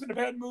I was in a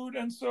bad mood.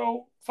 And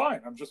so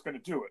fine, I'm just going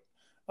to do it.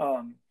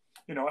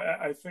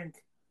 I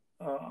think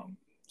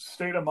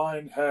state of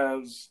mind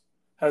has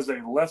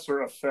a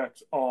lesser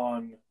effect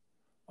on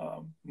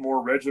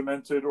more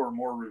regimented or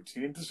more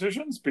routine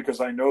decisions,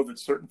 because I know that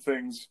certain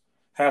things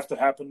have to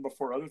happen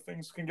before other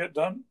things can get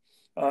done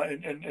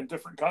in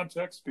different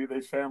contexts, be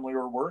they family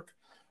or work.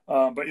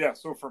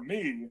 So for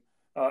me,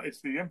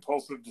 it's the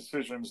impulsive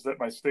decisions that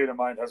my state of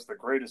mind has the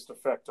greatest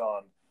effect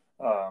on.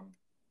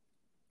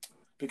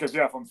 Because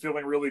if I'm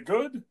feeling really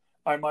good,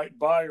 I might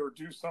buy or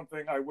do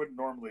something I wouldn't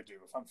normally do.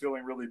 If I'm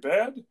feeling really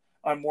bad,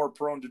 I'm more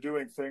prone to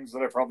doing things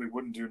that I probably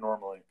wouldn't do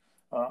normally.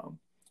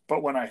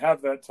 But when I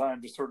have that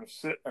time to sort of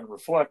sit and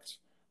reflect,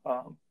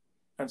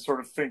 and sort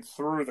of think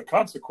through the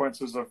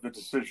consequences of the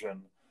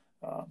decision,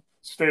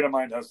 state of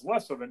mind has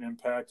less of an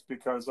impact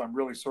because I'm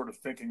really sort of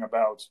thinking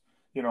about,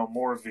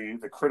 more of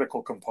the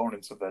critical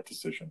components of that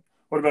decision.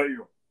 What about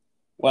you?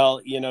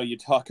 Well, you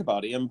talk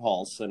about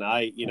impulse, and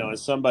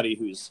as somebody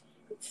who's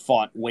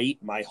fought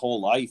weight my whole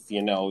life,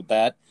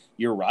 that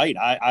you're right.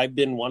 I've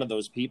been one of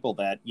those people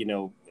that,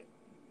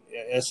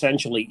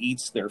 essentially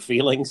eats their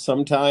feelings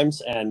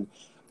sometimes. And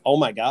oh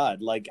my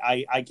God, like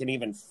I can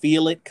even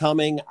feel it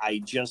coming.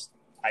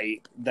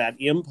 That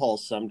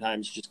impulse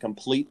sometimes just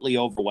completely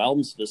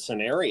overwhelms the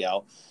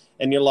scenario.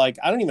 And you're like,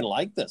 I don't even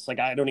like this. Like,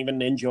 I don't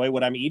even enjoy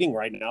what I'm eating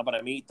right now, but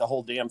I'm eating the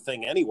whole damn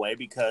thing anyway,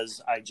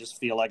 because I just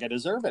feel like I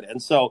deserve it. And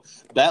so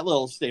that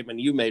little statement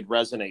you made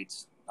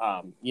resonates,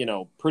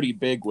 pretty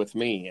big with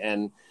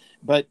me.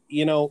 But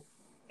it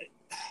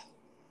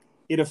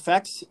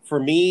affects, for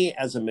me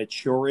as a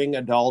maturing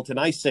adult, and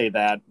I say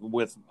that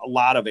with a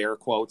lot of air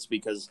quotes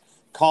because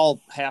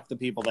call half the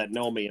people that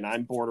know me and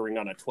I'm bordering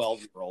on a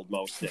 12-year-old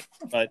most days.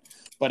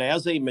 But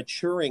as a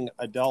maturing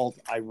adult,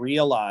 I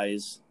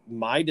realize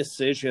my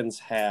decisions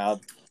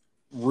have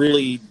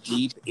really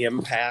deep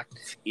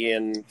impact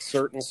in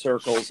certain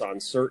circles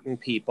on certain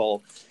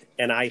people,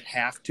 and I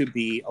have to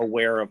be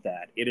aware of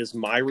that. It is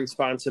my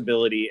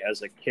responsibility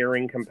as a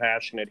caring,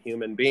 compassionate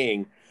human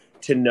being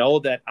to know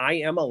that I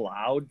am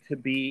allowed to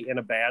be in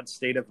a bad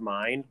state of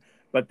mind,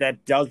 but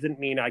that doesn't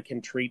mean I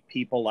can treat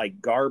people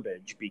like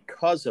garbage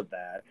because of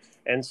that.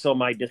 And so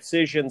my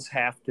decisions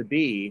have to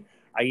be,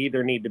 I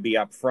either need to be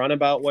upfront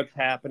about what's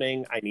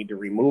happening, I need to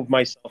remove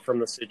myself from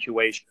the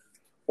situation,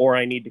 or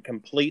I need to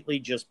completely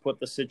just put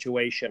the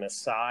situation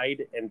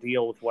aside and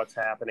deal with what's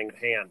happening at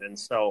hand. And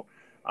so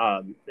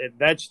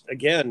that's,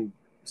 again,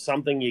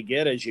 something you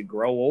get as you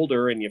grow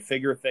older and you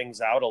figure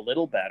things out a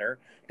little better.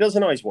 It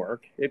doesn't always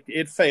work.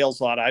 It fails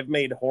a lot. I've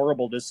made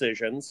horrible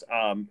decisions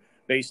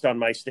based on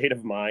my state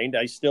of mind.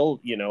 I still,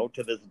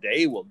 to this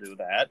day will do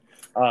that.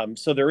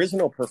 So there is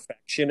no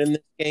perfection in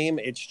this game.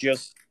 It's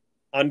just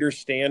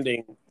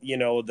understanding,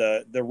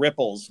 the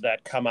ripples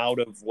that come out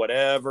of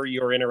whatever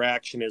your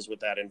interaction is with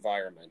that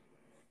environment.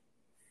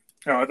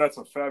 Oh, that's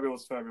a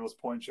fabulous, fabulous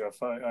point,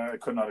 Jeff. I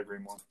could not agree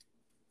more.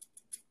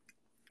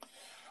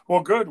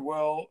 Well, good.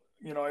 Well,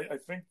 I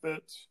think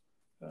that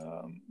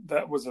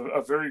that was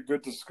a very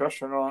good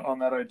discussion on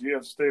that idea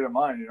of state of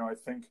mind. I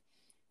think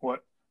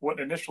what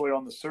initially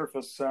on the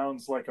surface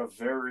sounds like a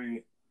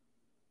very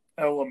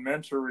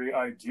elementary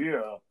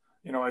idea,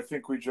 I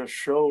think we just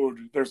showed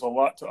there's a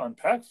lot to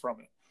unpack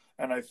from it.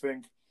 And I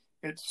think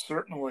it's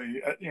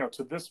certainly,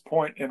 to this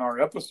point in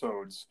our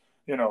episodes,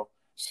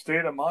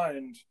 state of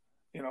mind,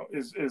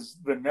 is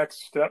the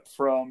next step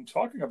from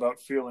talking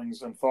about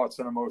feelings and thoughts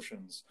and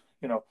emotions.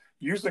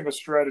 Using a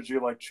strategy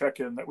like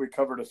check-in that we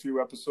covered a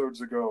few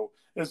episodes ago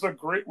is a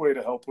great way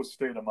to help with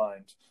state of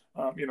mind.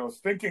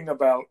 Thinking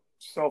about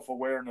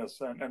self-awareness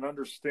and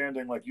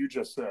understanding, like you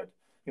just said,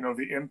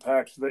 the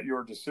impact that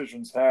your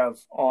decisions have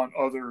on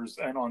others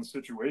and on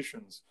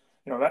situations,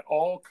 that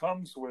all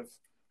comes with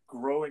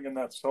growing in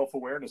that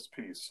self-awareness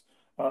piece.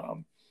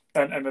 And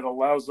it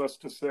allows us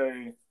to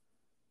say,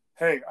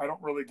 hey, I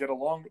don't really get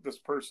along with this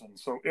person.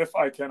 So if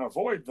I can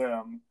avoid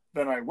them,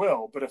 then I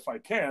will. But if I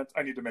can't,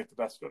 I need to make the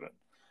best of it.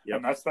 Yep.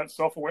 And that's that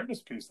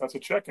self-awareness piece. That's a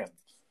check-in.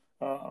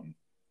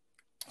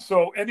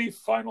 So any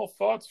final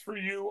thoughts for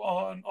you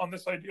on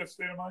this idea of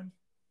state of mind?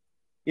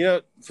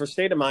 For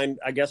state of mind,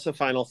 I guess the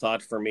final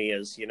thought for me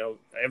is,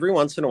 every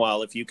once in a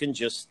while, if you can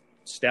just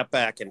step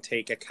back and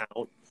take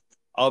account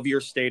of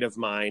your state of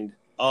mind,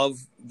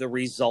 of the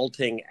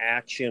resulting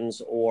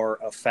actions or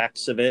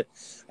effects of it,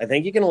 I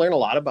think you can learn a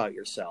lot about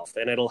yourself,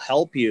 and it'll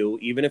help you,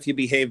 even if you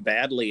behave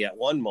badly at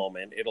one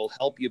moment, it'll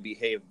help you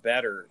behave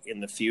better in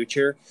the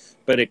future,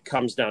 but it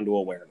comes down to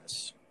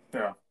awareness.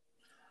 Yeah.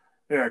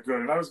 Yeah, good.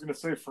 And I was going to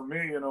say, for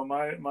me,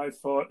 my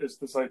thought is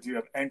this idea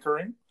of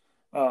anchoring.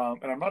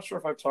 And I'm not sure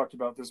if I've talked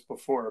about this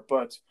before,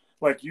 but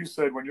like you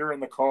said, when you're in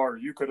the car,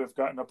 you could have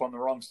gotten up on the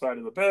wrong side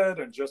of the bed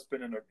and just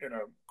been in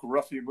a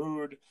gruffy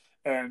mood,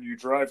 and you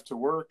drive to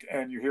work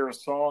and you hear a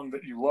song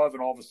that you love,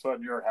 and all of a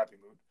sudden you're in a happy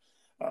mood.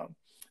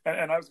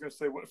 And I was going to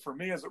say, for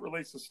me, as it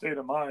relates to state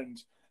of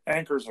mind,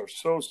 anchors are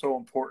so, so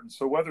important.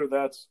 So whether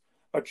that's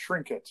a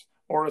trinket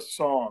or a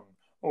song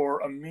or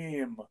a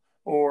meme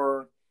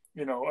or,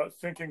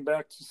 thinking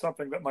back to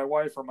something that my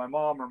wife or my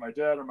mom or my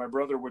dad or my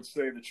brother would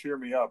say to cheer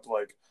me up,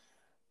 like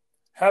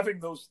having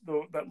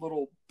that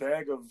little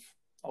bag of,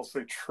 I'll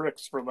say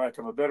tricks for lack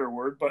of a better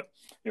word, but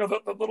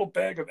the little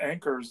bag of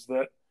anchors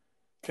that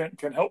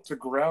can help to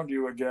ground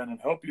you again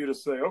and help you to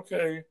say,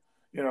 okay,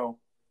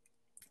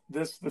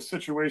 the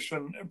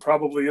situation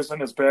probably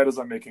isn't as bad as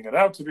I'm making it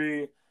out to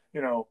be.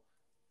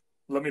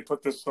 Let me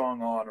put this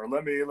song on, or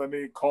let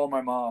me call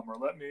my mom, or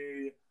let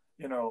me,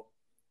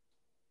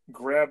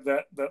 grab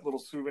that little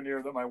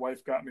souvenir that my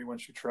wife got me when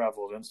she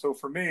traveled. And so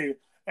for me,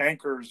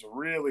 anchors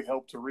really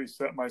help to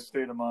reset my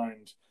state of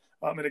mind.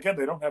 And again,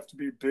 they don't have to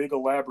be big,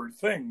 elaborate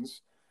things.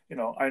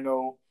 I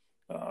know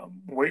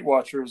Weight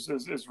Watchers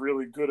is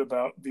really good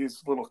about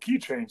these little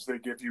keychains they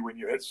give you when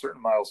you hit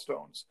certain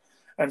milestones.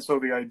 And so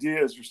the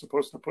idea is you're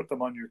supposed to put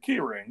them on your key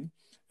ring.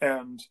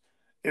 And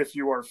if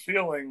you are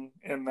feeling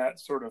in that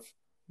sort of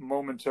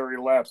momentary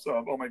lapse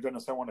of, oh my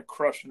goodness, I want to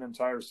crush an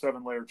entire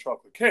 7-layer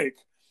chocolate cake,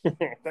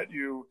 that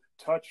you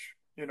touch,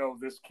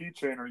 this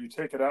keychain, or you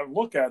take it out and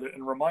look at it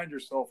and remind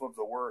yourself of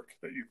the work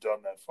that you've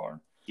done that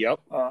far. Yep.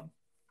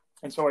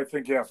 And so I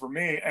think, yeah, for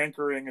me,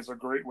 anchoring is a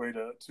great way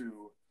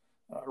to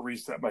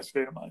reset my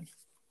state of mind.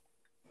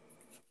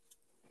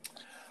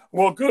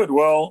 Well, good.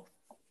 Well,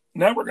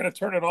 now we're going to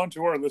turn it on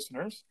to our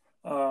listeners.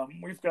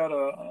 We've got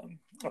a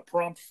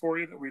prompt for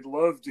you that we'd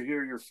love to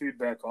hear your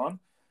feedback on.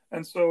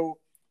 And so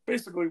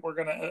basically we're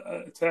going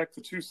to attack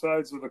the two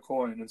sides of the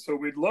coin. And so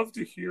we'd love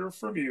to hear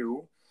from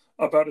you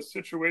about a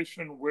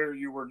situation where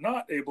you were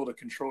not able to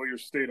control your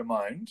state of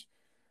mind,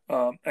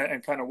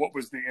 and kind of what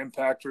was the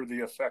impact or the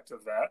effect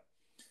of that.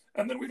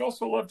 And then we'd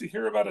also love to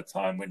hear about a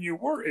time when you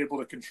were able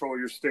to control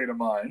your state of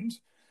mind.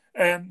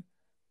 And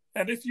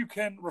if you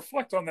can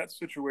reflect on that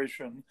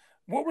situation,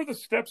 what were the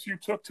steps you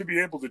took to be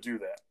able to do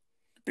that?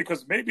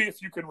 Because maybe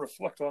if you can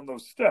reflect on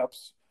those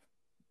steps,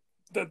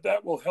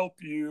 that will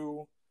help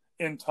you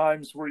in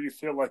times where you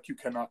feel like you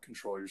cannot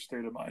control your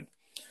state of mind.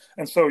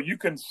 And so you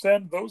can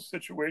send those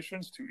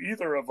situations to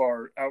either of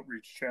our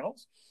outreach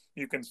channels.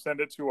 You can send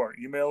it to our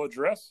email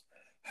address,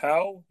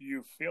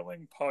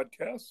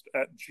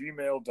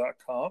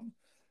 howyoufeelingpodcast@gmail.com,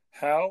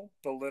 how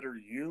the letter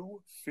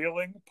U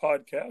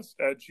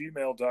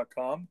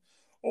feelingpodcast@gmail.com,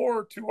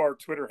 or to our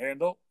Twitter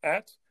handle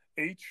 @HUF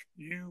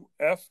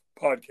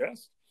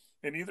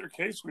In either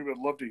case, we would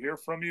love to hear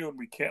from you, and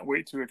we can't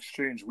wait to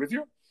exchange with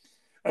you.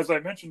 As I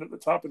mentioned at the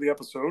top of the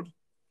episode,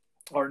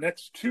 our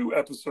next 2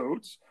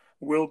 episodes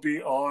will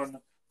be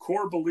on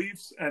core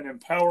beliefs and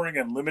empowering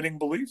and limiting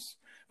beliefs.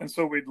 And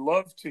so we'd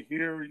love to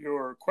hear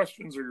your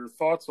questions or your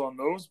thoughts on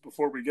those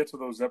before we get to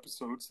those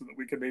episodes, so that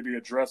we can maybe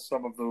address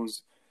some of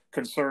those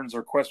concerns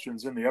or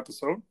questions in the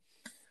episode.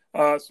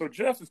 So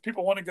Jeff, if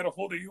people want to get a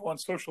hold of you on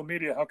social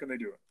media, how can they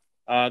do it?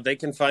 They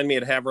can find me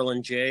at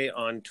Haverland J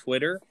on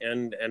Twitter.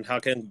 And how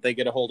can they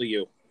get a hold of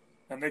you?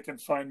 And they can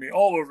find me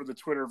all over the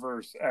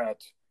Twitterverse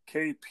at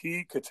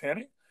KP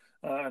Katani.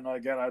 And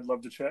again, I'd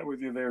love to chat with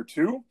you there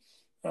too.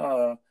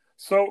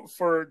 So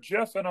for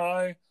Jeff and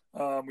I,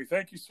 we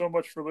thank you so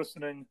much for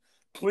listening.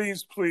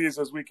 Please,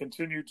 as we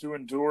continue to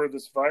endure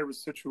this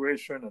virus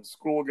situation and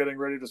school getting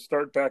ready to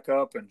start back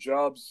up and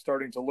jobs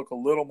starting to look a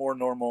little more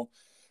normal,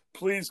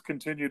 please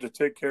continue to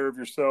take care of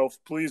yourself.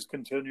 Please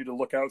continue to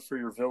look out for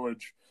your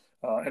village.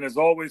 And as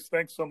always,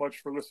 thanks so much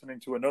for listening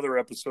to another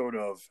episode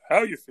of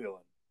How You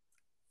Feeling?